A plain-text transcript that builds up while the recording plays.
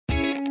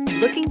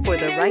Looking for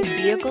the right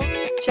vehicle?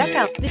 Check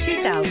out the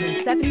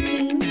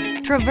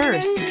 2017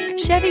 Traverse.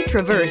 Chevy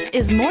Traverse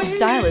is more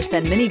stylish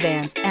than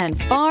minivans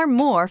and far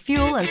more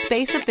fuel and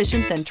space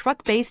efficient than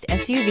truck-based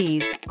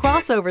SUVs.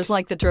 Crossovers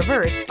like the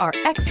Traverse are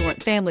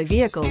excellent family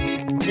vehicles.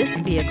 This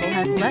vehicle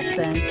has less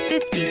than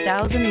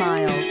 50,000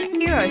 miles.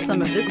 Here are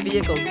some of this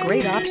vehicle's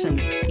great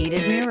options: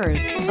 heated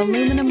mirrors,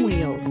 aluminum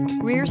wheels,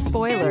 rear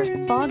spoiler,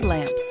 fog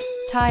lamps,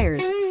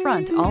 tires,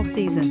 front all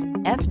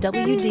season,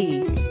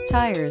 FWD,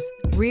 tires,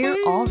 rear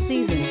all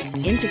season,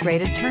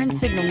 integrated turn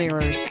signal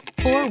mirrors,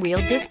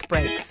 four-wheel disc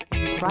brakes,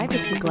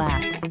 privacy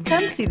glass.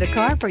 Come see the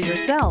car for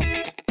yourself.